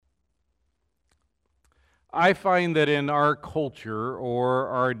I find that in our culture or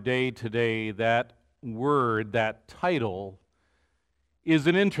our day today, that word, that title, is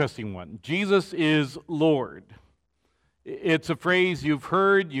an interesting one. Jesus is Lord. It's a phrase you've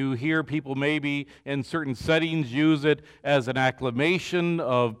heard. You hear people maybe in certain settings use it as an acclamation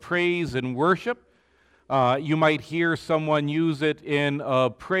of praise and worship. You might hear someone use it in a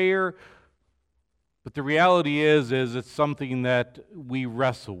prayer. But the reality is it's something that we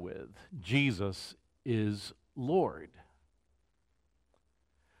wrestle with. Jesus is Lord.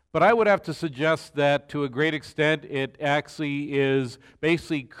 But I would have to suggest that to a great extent it actually is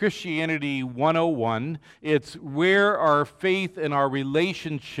basically Christianity 101. It's where our faith and our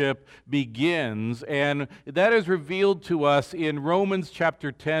relationship begins, and that is revealed to us in Romans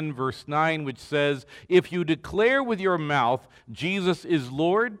chapter 10 verse 9, which says, "If you declare with your mouth Jesus is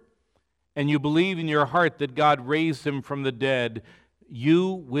Lord, and you believe in your heart that God raised him from the dead,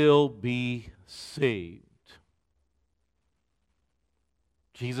 you will be saved."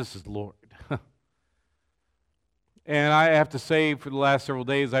 Jesus is Lord. And I have to say, for the last several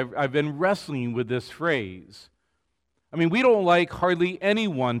days, I've been wrestling with this phrase. I mean, we don't like hardly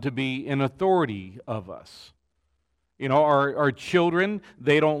anyone to be in authority of us. You know, our children,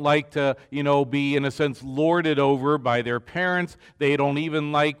 they don't like to, be, in a sense, lorded over by their parents. They don't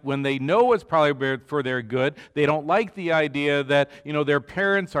even like, when they know it's probably for their good, they don't like the idea that, their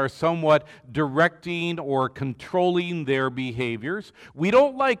parents are somewhat directing or controlling their behaviors. We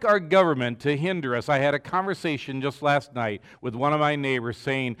don't like our government to hinder us. I had a conversation just last night with one of my neighbors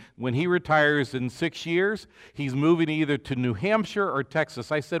saying when he retires in 6 years, he's moving either to New Hampshire or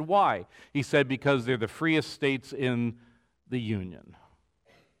Texas. I said, why? He said, because they're the freest states in the Union.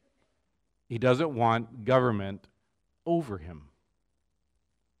 He doesn't want government over him.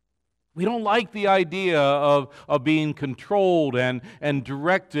 We don't like the idea of being controlled and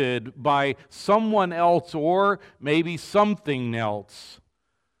directed by someone else or maybe something else.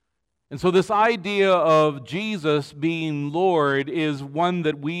 And so this idea of Jesus being Lord is one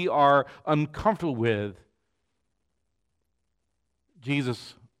that we are uncomfortable with.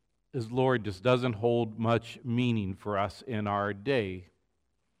 Jesus as Lord just doesn't hold much meaning for us in our day.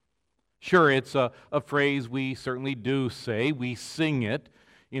 Sure, it's a phrase we certainly do say. We sing it.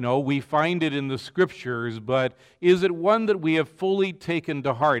 We find it in the Scriptures, but is it one that we have fully taken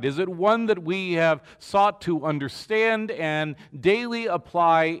to heart? Is it one that we have sought to understand and daily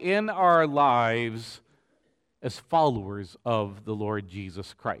apply in our lives as followers of the Lord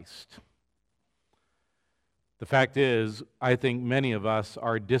Jesus Christ? The fact is, I think many of us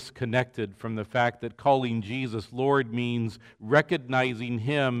are disconnected from the fact that calling Jesus Lord means recognizing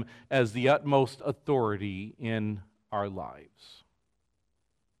him as the utmost authority in our lives.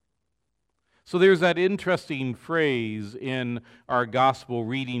 So there's that interesting phrase in our gospel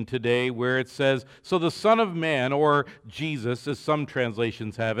reading today where it says, "So the Son of Man," or Jesus, as some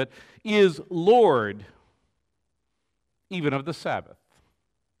translations have it, "is Lord, even of the Sabbath."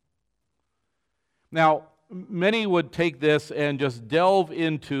 Now, many would take this and just delve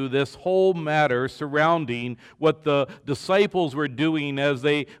into this whole matter surrounding what the disciples were doing as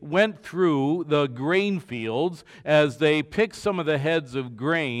they went through the grain fields, as they picked some of the heads of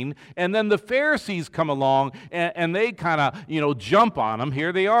grain, and then the Pharisees come along and they kind of, jump on them.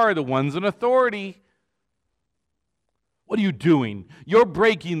 Here they are, the ones in authority. What are you doing? You're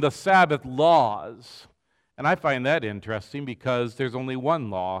breaking the Sabbath laws. And I find that interesting because there's only one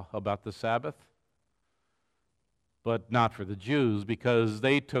law about the Sabbath. But not for the Jews, because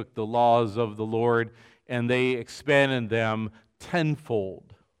they took the laws of the Lord and they expanded them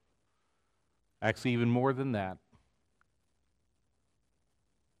tenfold. Actually, even more than that.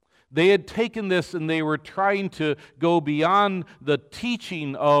 They had taken this and they were trying to go beyond the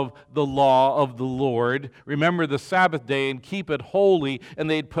teaching of the law of the Lord. Remember the Sabbath day and keep it holy. And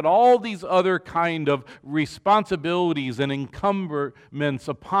they'd put all these other kind of responsibilities and encumbrance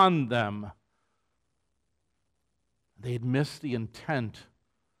upon them. They had missed the intent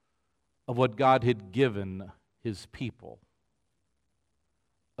of what God had given his people,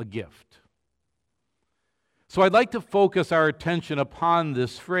 a gift. So I'd like to focus our attention upon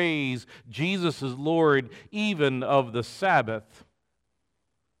this phrase, Jesus is Lord even of the Sabbath,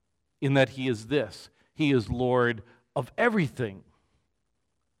 in that he is this, he is Lord of everything.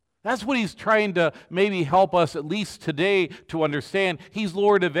 That's what he's trying to maybe help us, at least today, to understand. He's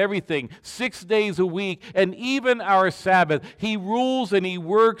Lord of everything, 6 days a week, and even our Sabbath. He rules and he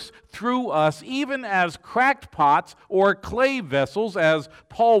works through us, even as cracked pots or clay vessels, as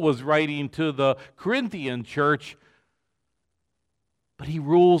Paul was writing to the Corinthian church. But he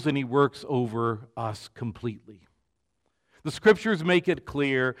rules and he works over us completely. The Scriptures make it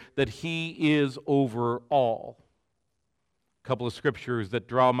clear that He is over all. A couple of scriptures that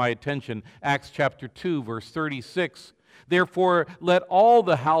draw my attention. Acts chapter 2, verse 36. Therefore, let all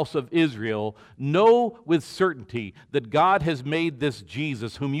the house of Israel know with certainty that God has made this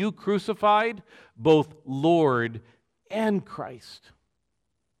Jesus, whom you crucified, both Lord and Christ.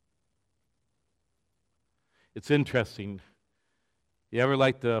 It's interesting. You ever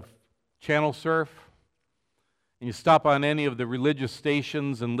like to channel surf? And you stop on any of the religious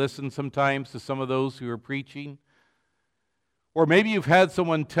stations and listen sometimes to some of those who are preaching? Or maybe you've had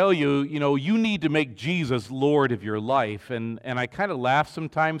someone tell you, you need to make Jesus Lord of your life. And I kind of laugh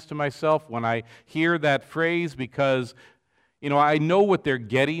sometimes to myself when I hear that phrase because, I know what they're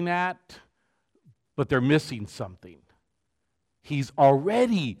getting at, but they're missing something. He's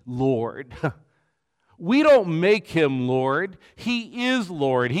already Lord. We don't make Him Lord. He is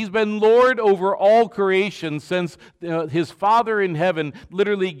Lord. He's been Lord over all creation since His Father in heaven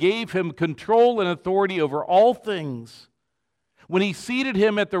literally gave Him control and authority over all things. When He seated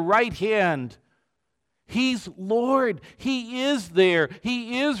Him at the right hand, He's Lord. He is there.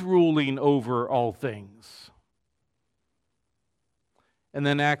 He is ruling over all things. And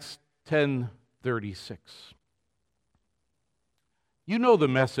then Acts 10:36. You know the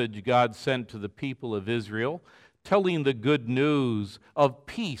message God sent to the people of Israel, telling the good news of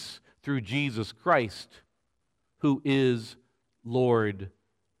peace through Jesus Christ, who is Lord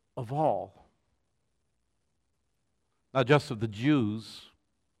of all. Not just of the Jews,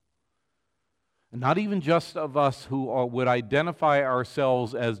 and not even just of us who would identify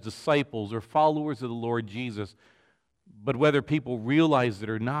ourselves as disciples or followers of the Lord Jesus, but whether people realize it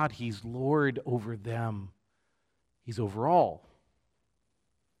or not, He's Lord over them. He's over all.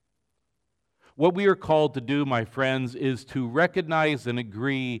 What we are called to do, my friends, is to recognize and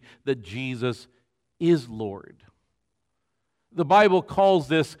agree that Jesus is Lord. The Bible calls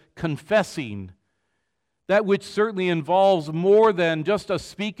this confessing. That which certainly involves more than just us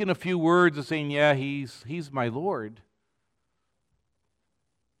speaking a few words and saying, yeah, he's my Lord.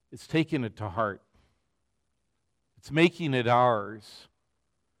 It's taking it to heart. It's making it ours.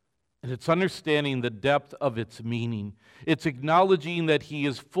 And it's understanding the depth of its meaning. It's acknowledging that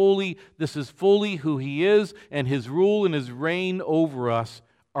this is fully who He is, and His rule and His reign over us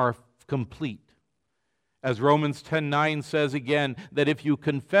are complete. As Romans 10:9 says again, that if you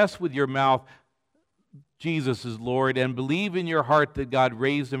confess with your mouth Jesus is Lord, and believe in your heart that God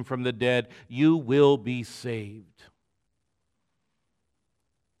raised Him from the dead, you will be saved.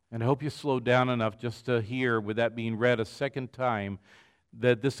 And I hope you slow down enough just to hear, with that being read a second time,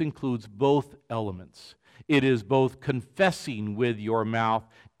 that this includes both elements. It is both confessing with your mouth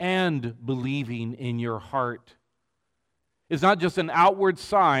and believing in your heart. It's not just an outward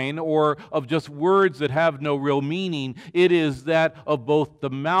sign or of just words that have no real meaning. It is that of both the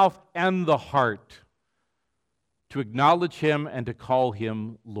mouth and the heart, to acknowledge Him and to call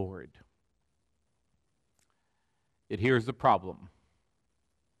Him Lord. Yet here's the problem.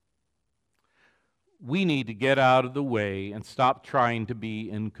 We need to get out of the way and stop trying to be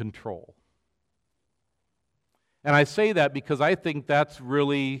in control. And I say that because I think that's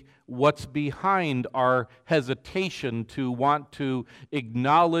really what's behind our hesitation to want to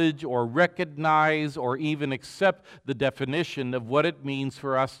acknowledge or recognize or even accept the definition of what it means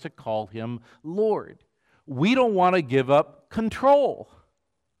for us to call Him Lord. We don't want to give up control.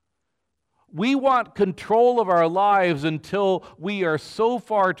 We want control of our lives until we are so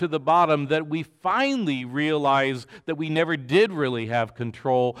far to the bottom that we finally realize that we never did really have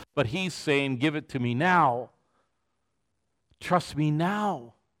control, but He's saying, give it to me now. Trust me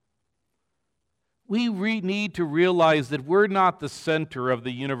now. We need to realize that we're not the center of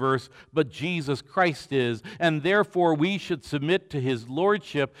the universe, but Jesus Christ is, and therefore we should submit to His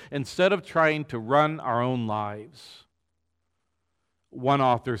lordship instead of trying to run our own lives. One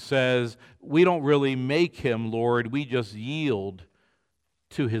author says, we don't really make Him Lord, we just yield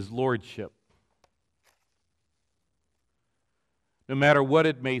to His lordship. No matter what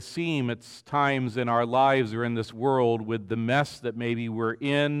it may seem, it's times in our lives or in this world with the mess that maybe we're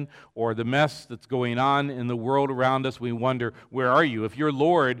in or the mess that's going on in the world around us, we wonder, where are you? If you're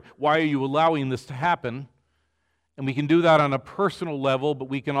Lord, why are you allowing this to happen? And we can do that on a personal level, but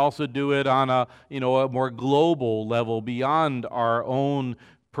we can also do it on a more global level beyond our own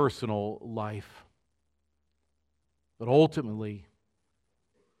personal life. But ultimately,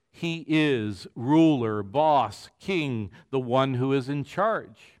 He is ruler, boss, king, the one who is in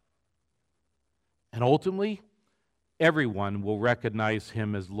charge. And ultimately, everyone will recognize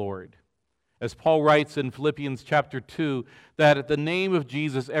Him as Lord. As Paul writes in Philippians chapter 2, that at the name of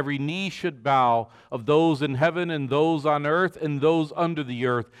Jesus every knee should bow, of those in heaven and those on earth and those under the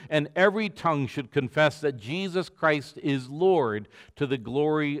earth, and every tongue should confess that Jesus Christ is Lord, to the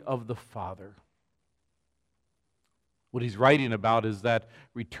glory of the Father. What he's writing about is that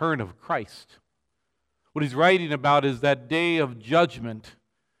return of Christ. What he's writing about is that day of judgment.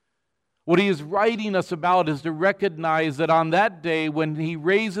 What he is writing us about is to recognize that on that day when he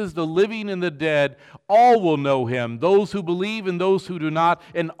raises the living and the dead, all will know him, those who believe and those who do not,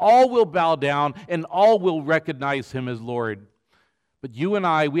 and all will bow down and all will recognize him as Lord. But you and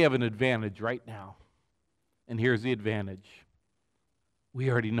I, we have an advantage right now. And here's the advantage.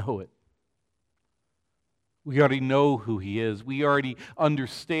 We already know it. We already know who he is. We already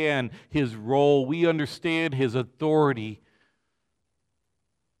understand his role. We understand his authority.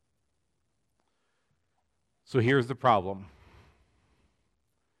 So here's the problem.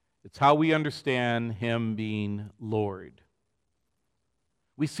 It's how we understand him being Lord.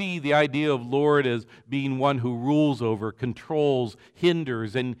 We see the idea of Lord as being one who rules over, controls,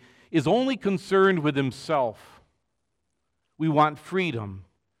 hinders, and is only concerned with himself. We want freedom,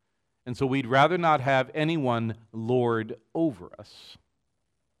 and so we'd rather not have anyone lord over us.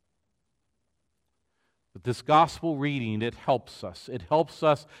 But this gospel reading, it helps us. It helps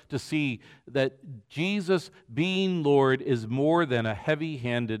us to see that Jesus being Lord is more than a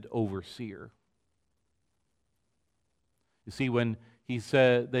heavy-handed overseer. You see, when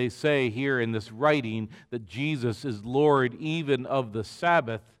they say here in this writing that Jesus is Lord even of the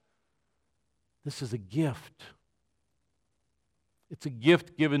Sabbath, this is a gift. It's a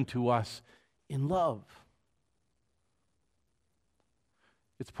gift given to us in love.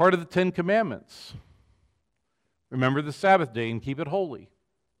 It's part of the Ten Commandments. Remember the Sabbath day and keep it holy.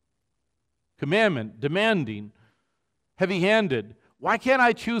 Commandment, demanding, heavy-handed. Why can't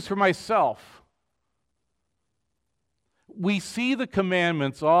I choose for myself? We see the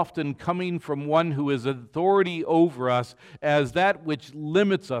commandments often coming from one who is authority over us as that which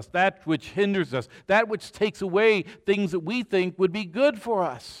limits us, that which hinders us, that which takes away things that we think would be good for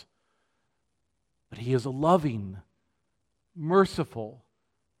us. But he is a loving, merciful,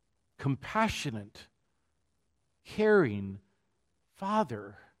 compassionate, caring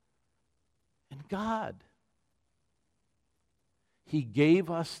Father and God. He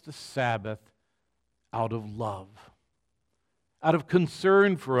gave us the Sabbath out of love, out of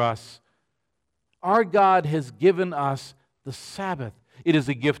concern for us. Our God has given us the Sabbath. It is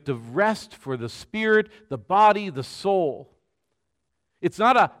a gift of rest for the spirit, the body, the soul. It's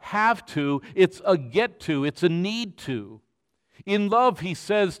not a have to, it's a get to, it's a need to. In love, he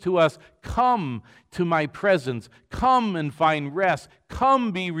says to us, come to my presence, come and find rest,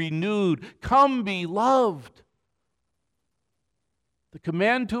 come be renewed, come be loved. The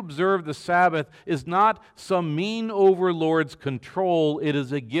command to observe the Sabbath is not some mean overlord's control. It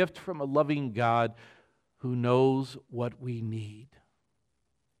is a gift from a loving God who knows what we need.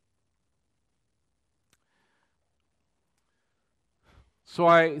 So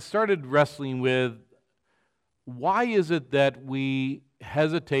I started wrestling with, why is it that we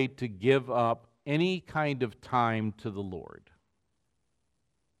hesitate to give up any kind of time to the Lord?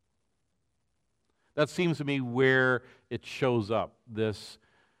 That seems to me where it shows up, this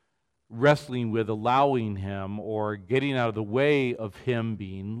wrestling with allowing him or getting out of the way of him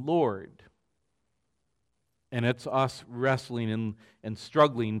being Lord. And it's us wrestling and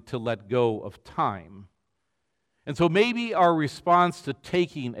struggling to let go of time. And so maybe our response to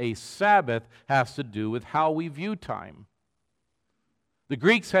taking a Sabbath has to do with how we view time. The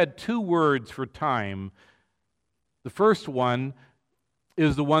Greeks had two words for time. The first one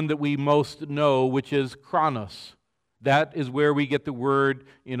is the one that we most know, which is chronos. That is where we get the word,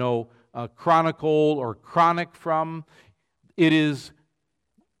 chronicle or chronic from. It is,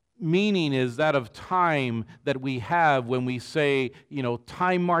 meaning is that of time that we have when we say,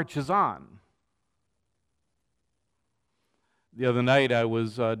 time marches on. The other night I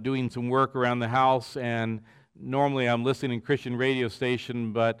was doing some work around the house, and normally I'm listening to Christian radio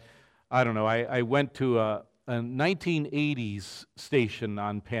station, but I don't know, I went to a 1980s station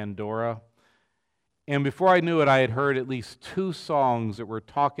on Pandora, and before I knew it, I had heard at least two songs that were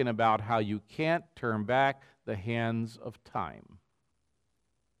talking about how you can't turn back the hands of time.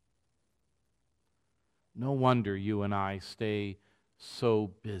 No wonder you and I stay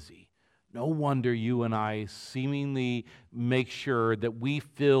so busy. No wonder you and I seemingly make sure that we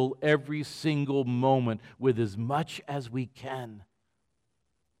fill every single moment with as much as we can.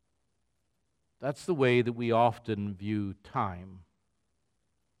 That's the way that we often view time.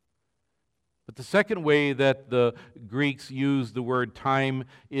 But the second way that the Greeks use the word time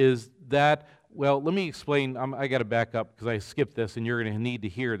is that, well, let me explain. I got to back up because I skipped this and you're going to need to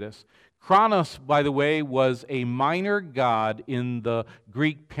hear this. Kronos, by the way, was a minor god in the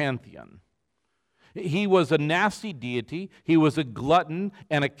Greek pantheon. He was a nasty deity. He was a glutton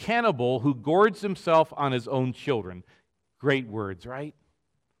and a cannibal who gorged himself on his own children. Great words, right?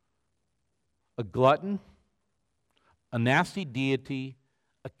 A glutton, a nasty deity,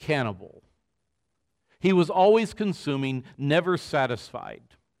 a cannibal. He was always consuming, never satisfied.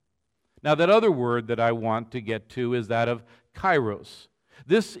 Now, that other word that I want to get to is that of kairos.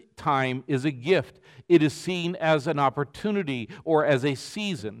 This time is a gift. It is seen as an opportunity or as a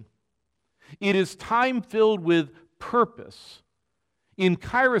season. It is time filled with purpose. In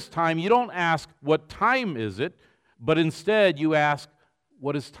kairos time, you don't ask, what time is it? But instead, you ask,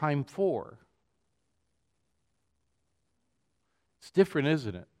 what is time for? It's different,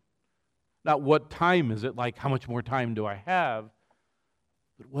 isn't it? Not what time is it, like how much more time do I have?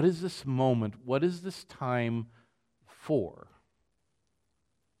 But what is this moment? What is this time for?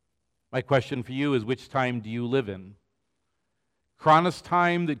 My question for you is, which time do you live in? Kronos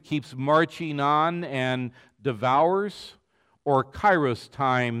time that keeps marching on and devours, or kairos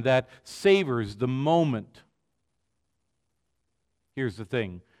time that savors the moment? Here's the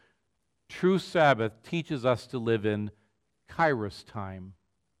thing. True Sabbath teaches us to live in kairos time,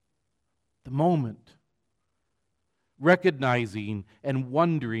 the moment, recognizing and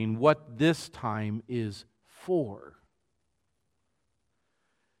wondering what this time is for.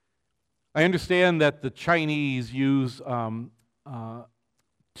 I understand that the Chinese use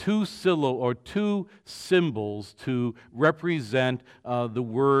two symbols to represent the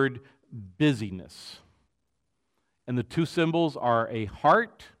word busyness. And the two symbols are a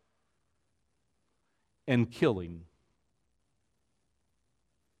heart and killing.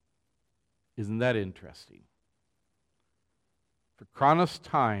 Isn't that interesting? For Kronos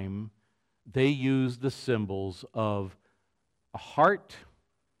time, they use the symbols of a heart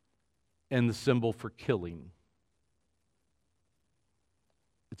and the symbol for killing.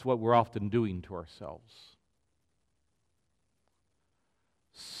 It's what we're often doing to ourselves.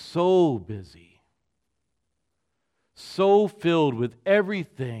 So busy, so filled with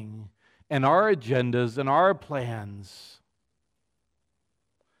everything and our agendas and our plans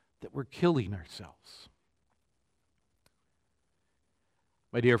that we're killing ourselves.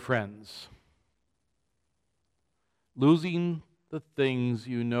 My dear friends, losing the things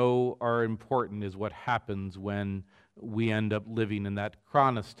you know are important is what happens when we end up living in that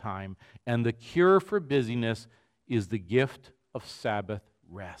Kronos time. And the cure for busyness is the gift of Sabbath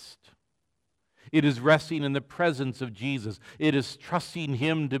rest. It is resting in the presence of Jesus. It is trusting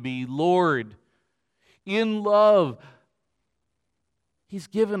Him to be Lord. In love, He's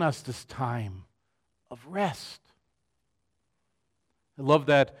given us this time of rest. I love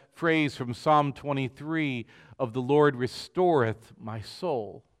that phrase from Psalm 23 of the Lord restoreth my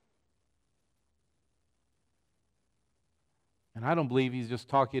soul. And I don't believe He's just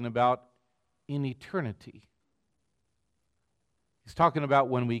talking about in eternity. He's talking about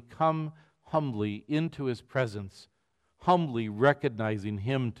when we come humbly into His presence, humbly recognizing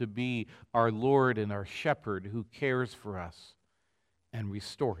Him to be our Lord and our shepherd who cares for us and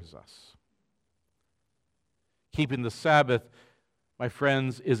restores us. Keeping the Sabbath, my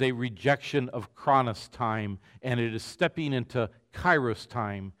friends, is a rejection of Kronos time, and it is stepping into Kairos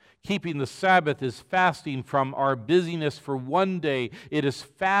time. Keeping the Sabbath is fasting from our busyness for one day. It is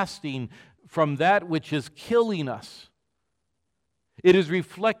fasting from that which is killing us. It is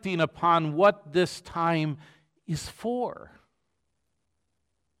reflecting upon what this time is for.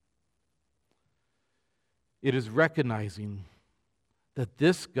 It is recognizing that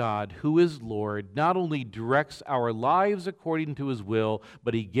this God, who is Lord, not only directs our lives according to His will,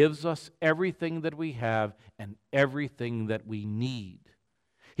 but He gives us everything that we have and everything that we need.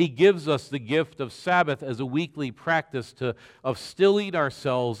 He gives us the gift of Sabbath as a weekly practice of stilling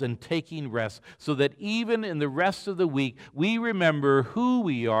ourselves and taking rest, so that even in the rest of the week, we remember who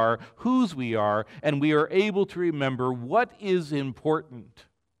we are, whose we are, and we are able to remember what is important.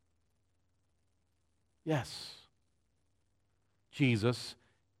 Yes, Jesus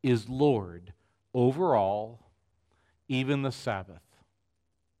is Lord over all, even the Sabbath.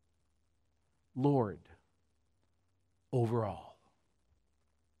 Lord over all.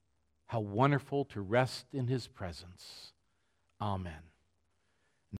 How wonderful to rest in His presence. Amen.